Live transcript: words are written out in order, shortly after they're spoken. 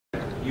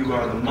you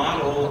are the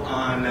model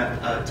on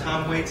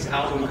Tom Waits'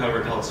 album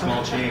cover called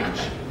Small Change.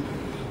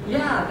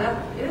 Yeah,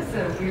 that is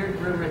a weird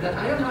rumor that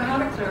I don't know how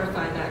to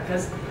clarify that,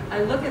 because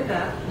I look at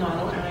that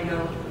model and I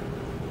go,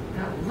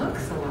 that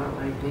looks a lot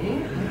like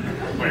me.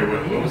 Wait,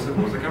 what was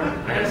the cover?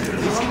 I gotta see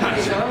this.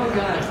 Oh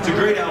God. It's a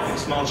great album,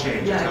 Small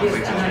Change. Yeah, it is,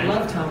 and I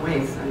love Tom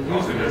Waits.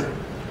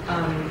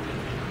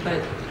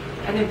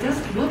 And it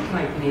does look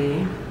like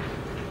me,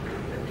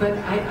 but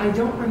I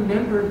don't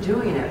remember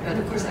doing it. But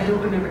of course, I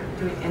don't remember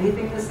doing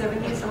anything in the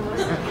 70s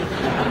almost.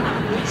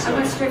 I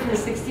went straight from the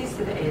 60s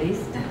to the 80s,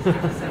 the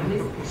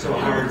 70s. So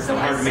hard, so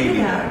hard I maybe. see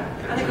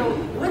that, and I go,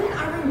 wouldn't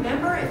I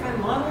remember if I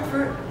modeled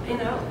for,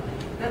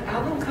 that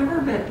album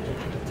cover? But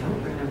I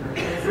don't remember.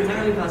 It's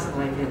entirely possible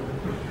I did.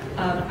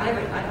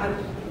 I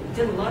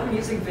did a lot of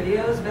music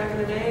videos back in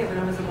the day when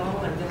I was a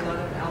model. I did a lot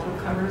of album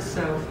covers,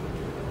 so.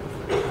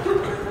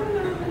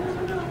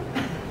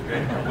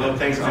 Great. Well,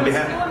 thanks. So On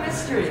behalf. It's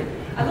still a mystery.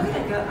 I look at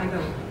it, I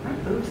go, my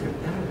boobs are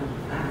better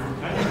than that.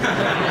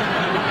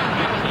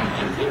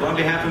 Well, on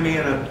behalf of me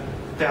and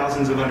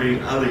thousands of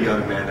other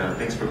young men,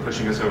 thanks for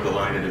pushing us over the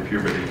line into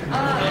puberty.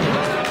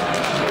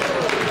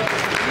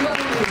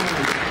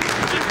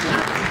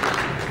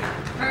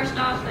 First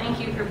off, thank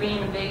you for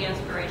being a big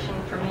inspiration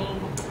for me.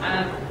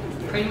 I've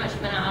pretty much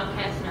been an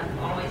outcast and I've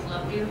always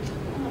loved you.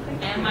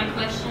 And my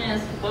question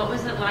is, what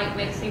was it like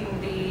mixing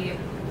the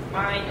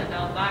mind of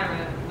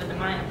Elvira with the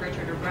mind of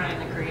Richard O'Brien,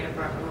 the creator of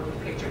our movie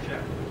picture show?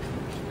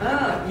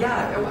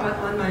 Yeah,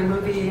 on my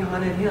movie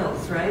Haunted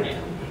Hills, right?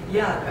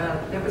 Yeah,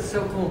 that was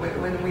so cool.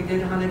 When we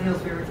did Haunted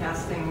Hills, we were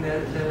casting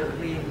the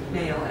lead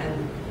male,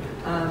 and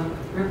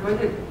we were going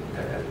to,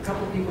 a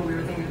couple of people we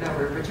were thinking about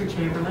were Richard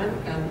Chamberlain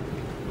and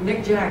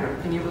Mick Jagger.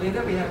 Can you believe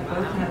that? We had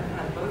both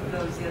had both of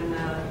those in,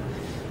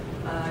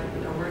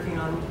 working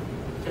on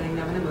getting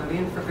them in the movie,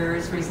 and for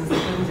various reasons they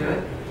couldn't do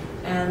it.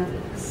 And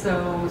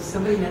so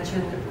somebody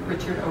mentioned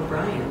Richard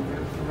O'Brien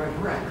from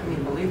Raleigh. I couldn't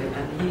even believe it,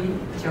 and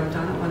he jumped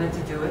on it, wanted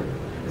to do it.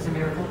 It was a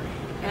miracle.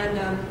 And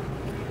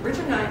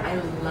Richard and I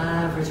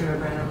love Richard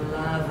O'Brien. I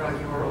love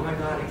Rocky Horror. Oh my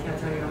God, I can't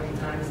tell you how many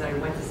times I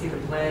went to see the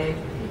play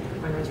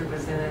when Richard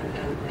was in it,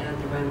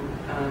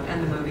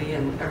 and the movie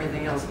and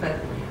everything else.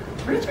 But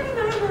Richard and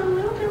I were a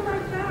little bit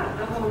like that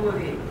the whole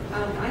movie.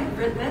 I had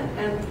written it,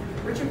 and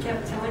Richard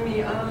kept telling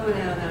me, "Oh no,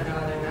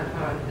 darling, that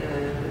part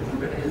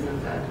really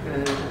isn't that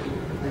good."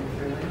 Like,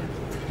 really?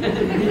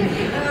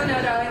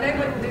 No, darling, they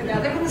wouldn't do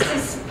that. They wouldn't say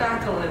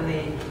spackle in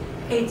the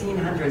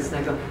 1800s. And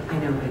I go, I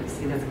know, but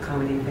see, that's a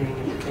comedy thing.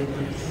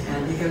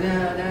 And you go,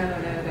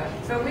 no.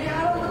 So we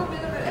had a little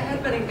bit of a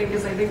headbutting thing,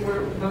 because I think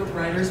we're both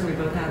writers and we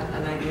both have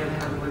an idea of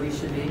how the movie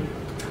should be.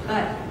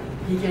 But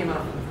he came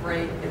off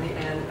great in the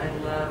end. I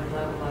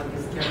love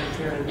his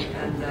character.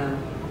 And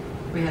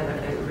we had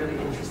a really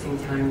interesting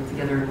time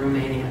together in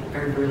Romania.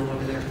 Very brutal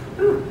over there.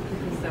 Ooh.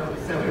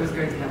 So it was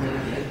great to have him.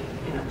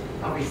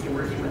 Obviously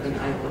working with an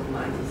idol of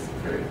mine is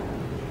very cool.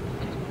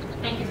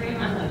 Thank you very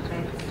much.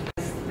 Thanks.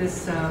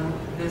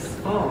 This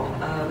fall,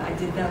 I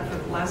did that for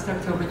last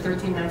October,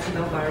 13 Nights of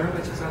Elvira,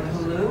 which was on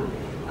Hulu.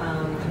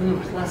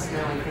 Hulu Plus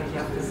now, I think you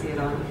have to see it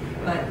on.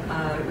 But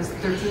it was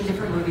 13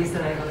 different movies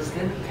that I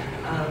hosted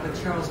with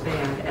Charles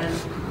Band. And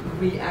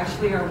we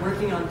actually are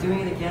working on doing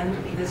it again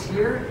this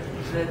year.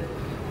 The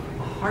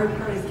hard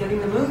part is getting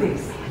the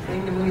movies.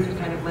 Getting the movies that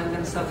kind of lend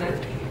themselves, that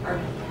are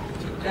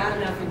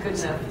bad enough and good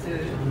enough to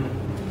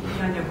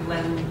kind of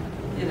lend,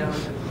 be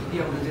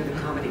able to do the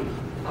comedy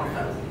off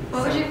of.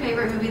 What was your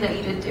favorite movie that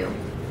you did do?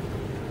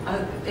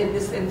 In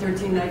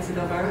 13 Nights of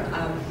Elvira,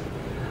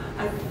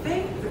 I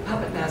think The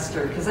Puppet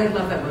Master, because I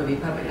love that movie,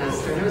 Puppet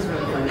Master, and it was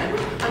really fun.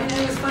 And,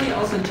 it was funny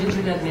also,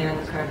 Ginger Dead Man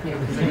cracked me up,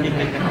 because I got to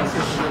make also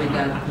some really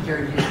bad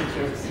Gary Busey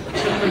jokes.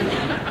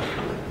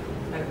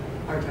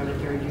 Hard time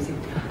with Gary Busey.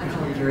 I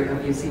call him Gary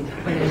Busey.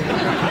 But anyway, we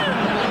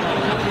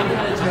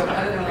had a joke.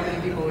 I don't know how many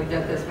people would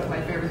get this, but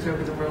my favorite joke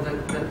in the world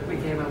that we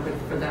came up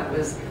with for that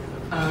was,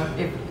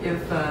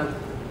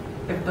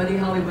 if Buddy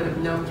Holly would have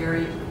known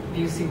Gary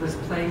Busey was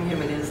playing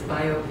him in his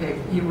biopic,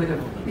 he would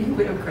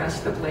have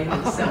crashed the plane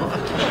himself.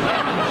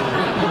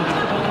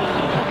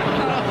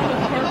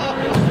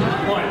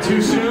 What,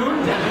 too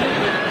soon?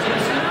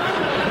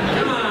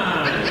 Come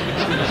on!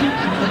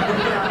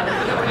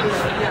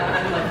 Yeah, I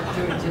love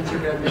doing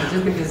Gingerbread Men,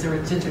 just because there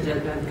were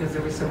Gingerbread Men, because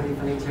there were so many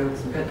funny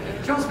jokes. But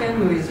Charles Band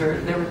movies they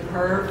were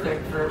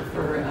perfect for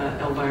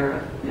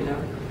Elvira,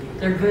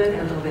 They're good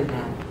and a little bit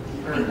bad.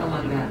 Or a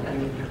lot of that.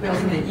 And we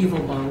also did Evil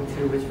Bong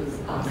too, which was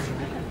awesome.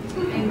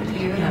 Thank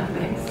you. Yeah,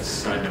 thanks.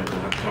 Side note, we'll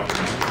have to talk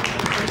about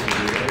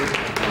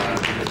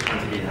because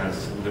Quantity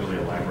has literally a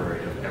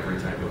library of every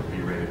type of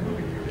B-rated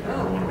movie you could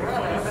ever want to make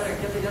fun of. I better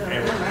get together.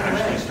 And we're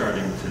actually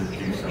starting to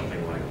do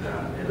something like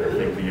that, and I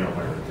think the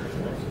Elvira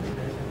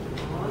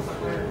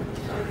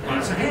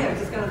Awesome. Hey, I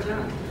just got a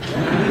job.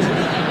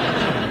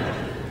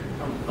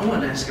 I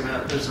wanted to ask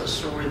about, there's a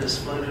story that's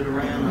floated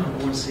around. I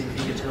want to see if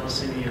you could tell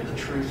us any of the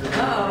truth of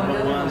what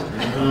it was.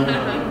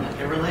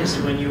 It relates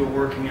to when you were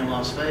working in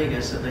Las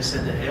Vegas, that they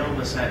said that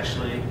Elvis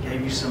actually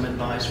gave you some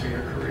advice for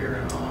your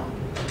career and all.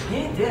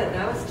 He did.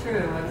 That was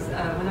true.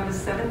 When I was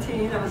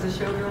 17, I was a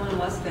showgirl in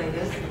Las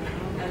Vegas,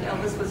 and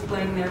Elvis was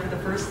playing there for the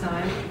first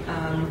time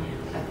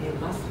at the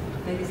Las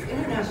Vegas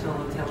International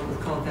Hotel, it was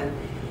called then.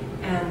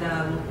 And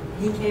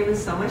he came and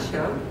saw my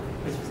show,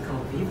 which was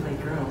called Vive les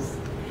Girls.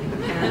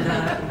 And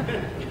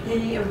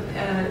he,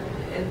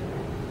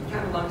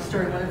 kind of a long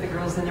story, one of the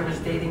girls in there was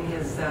dating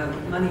his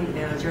money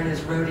manager and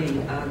his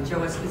roadie,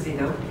 Joe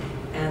Esposito.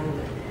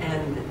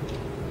 And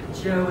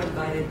Joe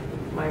invited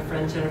my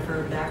friend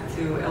Jennifer back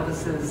to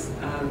Elvis's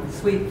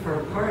suite for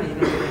a party that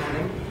they were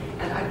having.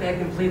 And I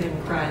begged and pleaded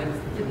and cried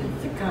to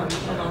come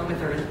along with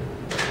her. And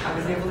I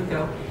was able to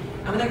go.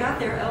 And when I got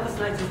there, Elvis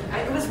and I just,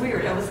 it was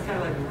weird. Elvis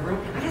kind of like,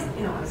 I guess, I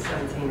was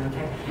 17,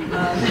 okay?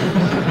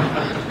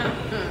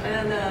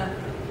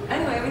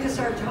 Anyway, we just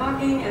started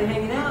talking and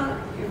hanging out.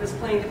 He was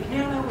playing the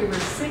piano. We were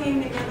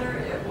singing together.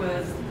 It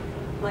was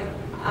like,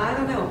 I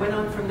don't know, it went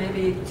on from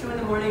maybe 2 in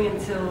the morning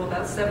until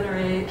about 7 or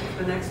 8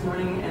 the next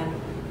morning. And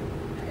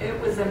it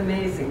was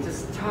amazing,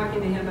 just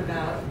talking to him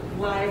about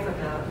life,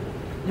 about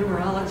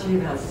numerology,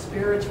 about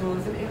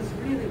spiritualism. It was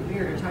really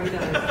weird, talking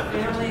about his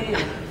family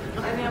and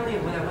my family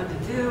and what I wanted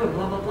to do and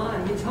blah, blah, blah.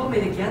 And he told me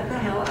to get the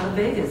hell out of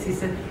Vegas. He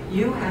said,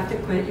 you have to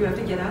quit, you have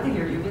to get out of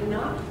here. You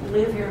cannot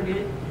live here and be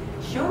a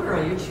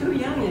showgirl. You're too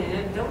young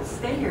and don't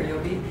stay here.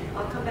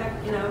 I'll come back,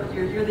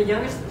 you're the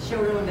youngest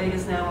showgirl in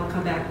Vegas now. I'll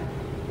come back,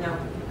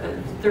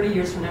 30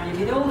 years from now, you'll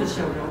be the oldest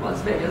showgirl in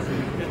Las Vegas.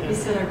 He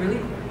said, I really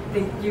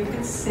think you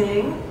can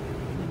sing.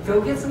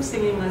 Go get some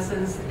singing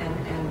lessons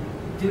and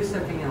do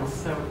something else.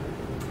 So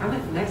I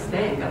went the next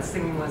day and got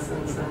singing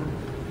lessons and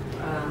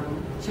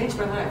changed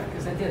my life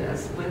because I did. I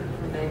split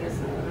from Vegas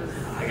and it was...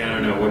 I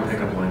gotta know, what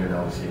pickup line did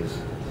Elvis use?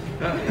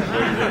 How you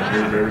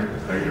doing there?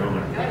 Are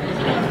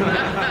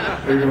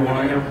you gonna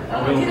want him?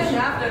 Oh, he didn't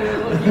have to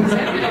use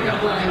that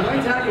pickup line. Let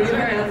me tell you, you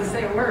never have to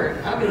say a word.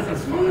 I was a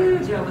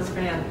huge Elvis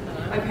fan.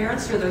 My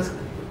parents were those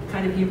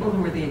kind of people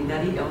who were the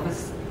nutty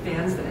Elvis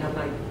fans that had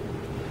like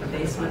a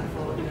basement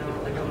full of,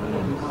 like a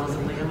little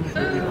mausoleum for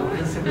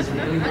Elvis. It was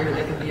really weird.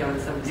 They could be on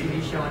some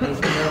TV show on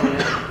HBO,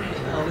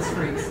 Elvis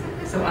freaks.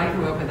 So I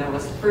grew up with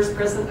Elvis. First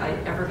present I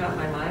ever got in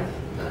my life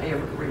that I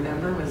ever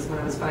remember was when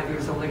I was 5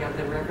 years old. I got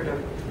the record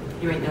of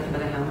You Ain't Nothing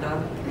But a Hound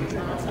Dog.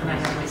 And I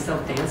had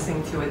myself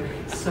dancing to it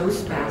so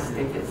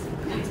spastic, it's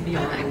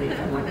beyond belief.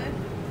 I'm like,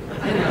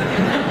 I know.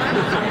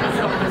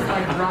 So it was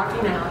like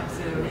rocking out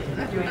to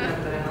You Ain't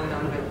Nothing But a Hound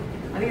Dog. But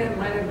I think that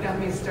might have got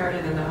me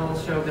started in the whole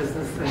show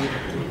business thing.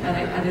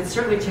 And it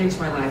certainly changed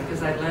my life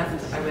because I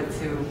left, I went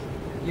to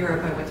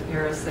Europe, I went to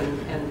Paris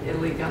and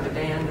Italy, got in a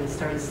band and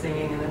started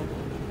singing, and it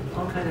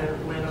all kind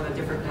of went on a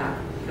different path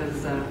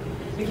because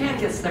you can't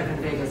get stuck in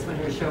Vegas when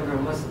you're a showgirl.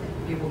 Most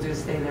people do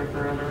stay there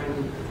forever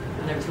and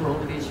they're too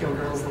old to be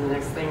showgirls, and the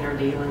next thing they're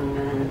dealing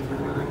and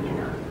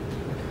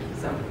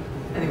So,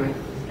 anyway.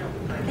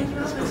 Thank you,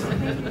 Elvis.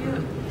 Thank you.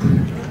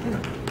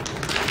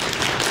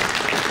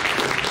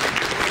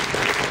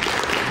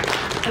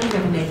 I think I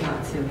can make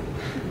out too.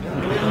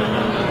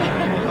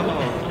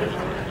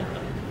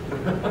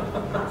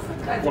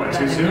 What,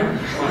 too soon?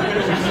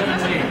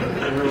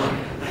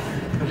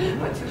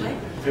 What, too late?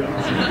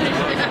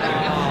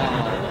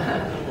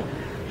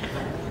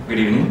 Good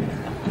evening.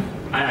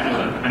 I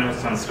know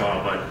it's on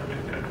stall, but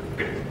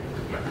good.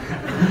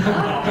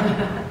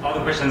 All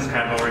the questions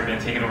have already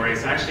been taken away.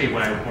 So actually,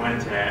 what I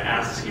wanted to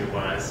ask you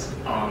was,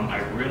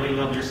 I really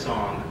love your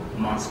song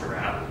 "Monster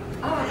Rap,"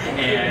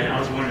 and I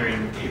was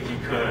wondering if you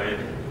could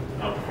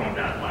perform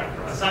that live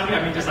for us. I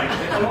mean, just like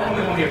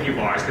only a few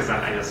bars, because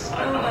I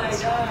Oh my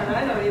God,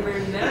 I don't even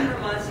remember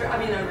Monster. I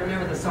mean, I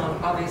remember the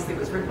song. Obviously, it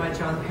was written by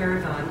John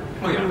Paragon,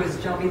 who was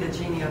Johnny the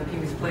Genie on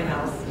Pee-wee's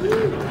Playhouse.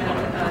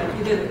 And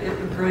he did a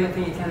brilliant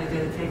thing. He kind of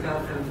did a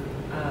takeoff of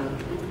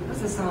what's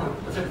the song?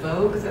 Was it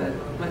Vogue that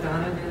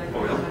Madonna did?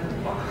 Oh yeah.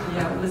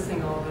 Yeah,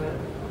 listing all the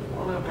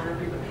border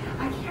people.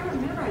 I can't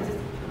remember. I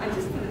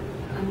just did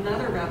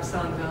another rap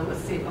song though.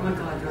 Let's see. Oh my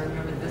God, do I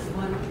remember this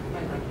one?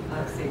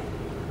 Let's see.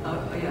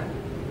 Oh yeah.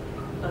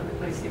 Let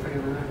me see if I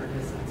can remember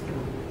this. It's been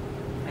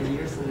a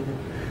year since I did.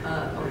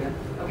 Oh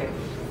yeah. Okay.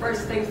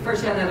 First things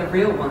first. Yeah, they're the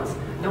real ones.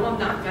 No, I'm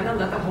not gonna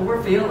let the whole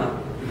world feel them.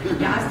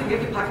 You asked to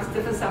give your pockets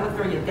stiff and I would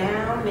throw you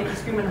down, make you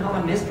scream and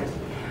holler, mistress.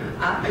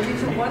 I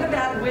used to want a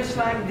bad wish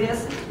like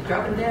this,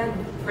 dropping dead,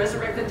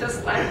 resurrected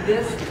just like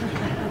this.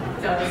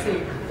 So let's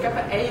see. Cup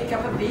of A,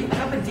 cup of B,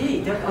 cup of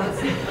D. Let's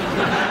see.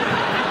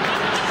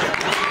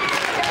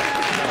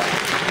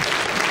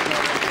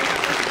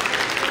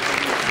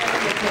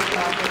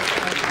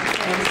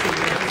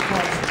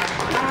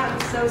 I'm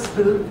so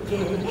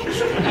spooky.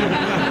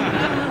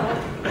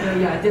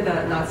 Yeah, I did that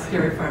at Not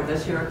Scary Farm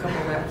this year, a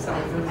couple rap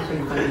songs. It was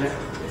pretty funny.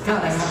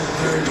 God, I haven't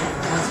heard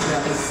Monster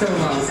Rap in so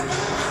long.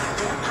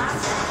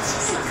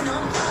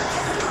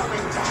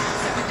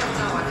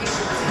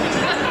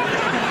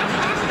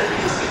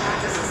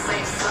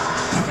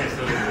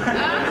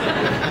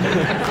 You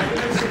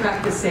should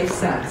practice safe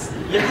sex.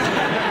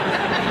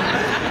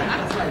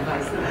 That's my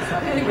advice.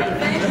 Anyway,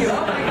 thank you.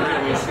 Oh my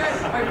God, you're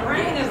stressed. My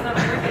brain is not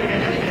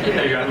working.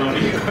 There you go. I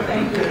love you.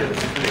 Thank you.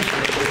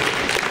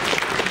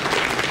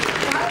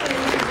 Finally,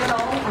 you can get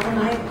all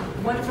my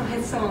wonderful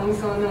hit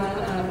songs on,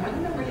 I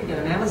don't know where you get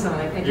them, Amazon,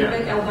 I think. Yeah.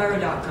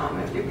 Elvira.com. comicon.com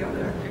if you go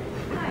there.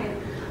 Hi.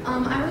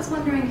 I was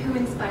wondering who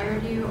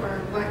inspired you or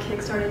what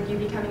kickstarted you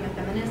becoming a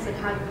feminist and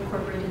how you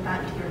incorporated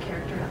that into your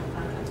character.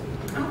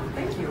 Oh,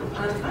 thank you.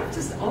 I've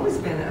just always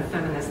been a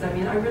feminist. I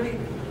mean, I really,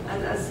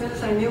 as soon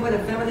as I knew what a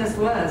feminist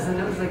was, and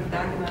it was like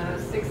back in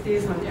the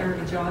 60s when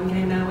Erica John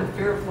came out with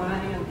Fear of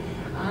Flying, and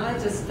I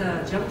just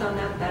jumped on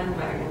that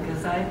bandwagon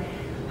because I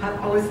have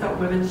always thought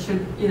women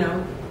should, you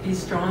know, be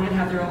strong and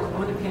have their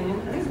own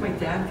opinion. I think my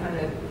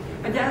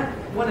dad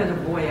wanted a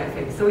boy, I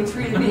think, so he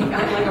treated me kind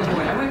of like a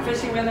boy. I went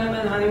fishing with him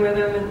and hunting with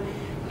him,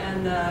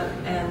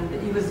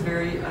 and he was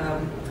very, you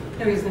know,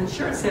 he was an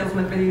insurance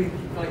salesman, but he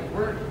like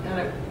had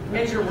a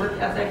major work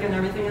ethic and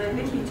everything, and I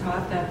think he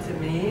taught that to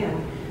me.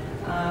 And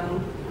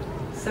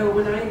so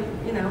when I,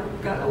 you know,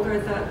 got older,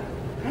 I thought,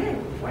 hey,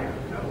 why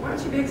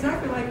don't you be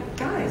exactly like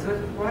guys?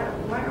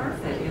 Why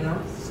aren't they? You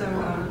know? So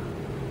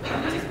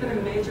I've just been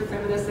a major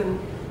feminist,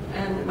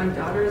 and my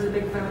daughter is a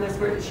big feminist.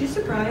 Where she's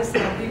surprised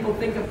how people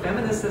think of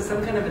feminist as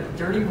some kind of a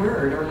dirty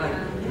word, or like,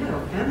 you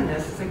know,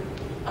 feminist. It's like,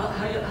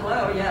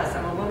 hello, yes,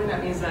 I'm a woman.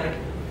 That means I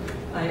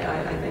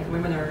think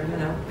women are, you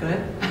know, good.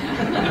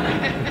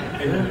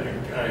 And then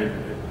I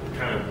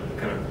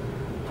kind of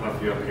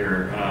puff you up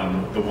here.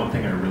 The one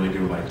thing I really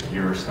do like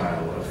your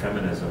style of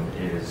feminism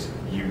is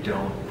you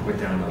don't put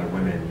down other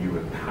women, you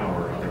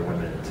empower other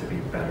women to be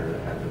better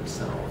at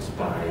themselves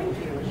by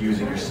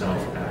using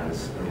yourself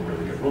as a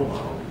really good role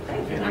model.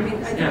 Thank you. I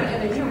mean, I do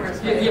it in a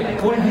humorous way. Yeah,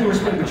 point of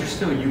humorous way, but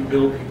you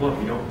build people up.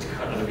 You don't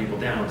cut other people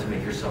down to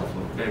make yourself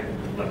look big,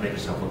 make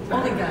yourself look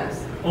better. Only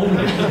guys.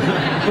 Only.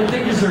 But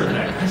they deserve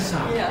that. I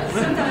suck. Yeah,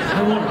 sometimes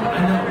I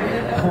know.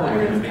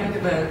 It's kind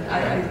of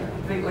I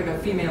think like a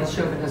female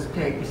chauvinist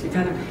pig. She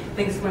kind of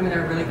thinks women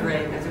are really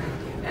great,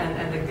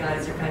 and the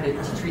guys are kind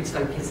of treats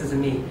like pieces of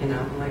meat, you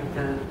know, like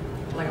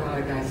a lot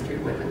of guys treat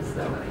women.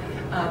 So,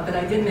 but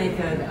I did make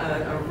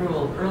a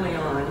rule early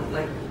on,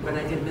 like when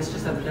I did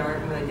Mistress of the Dark,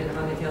 and when I did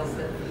Haunted Hills,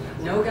 that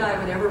no guy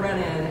would ever run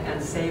in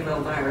and save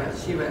Elvira.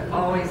 She would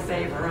always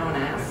save her own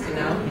ass, you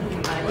know.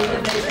 Even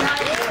if they tried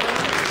to.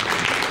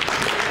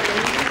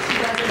 She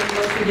does it in the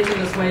most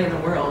ridiculous way in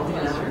the world,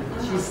 you know.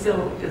 She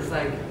still is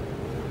like,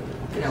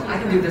 you know, I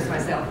can do this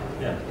myself.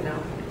 Yeah. You know.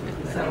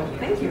 So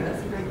thank you.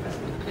 That's a great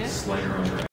question. Slay her own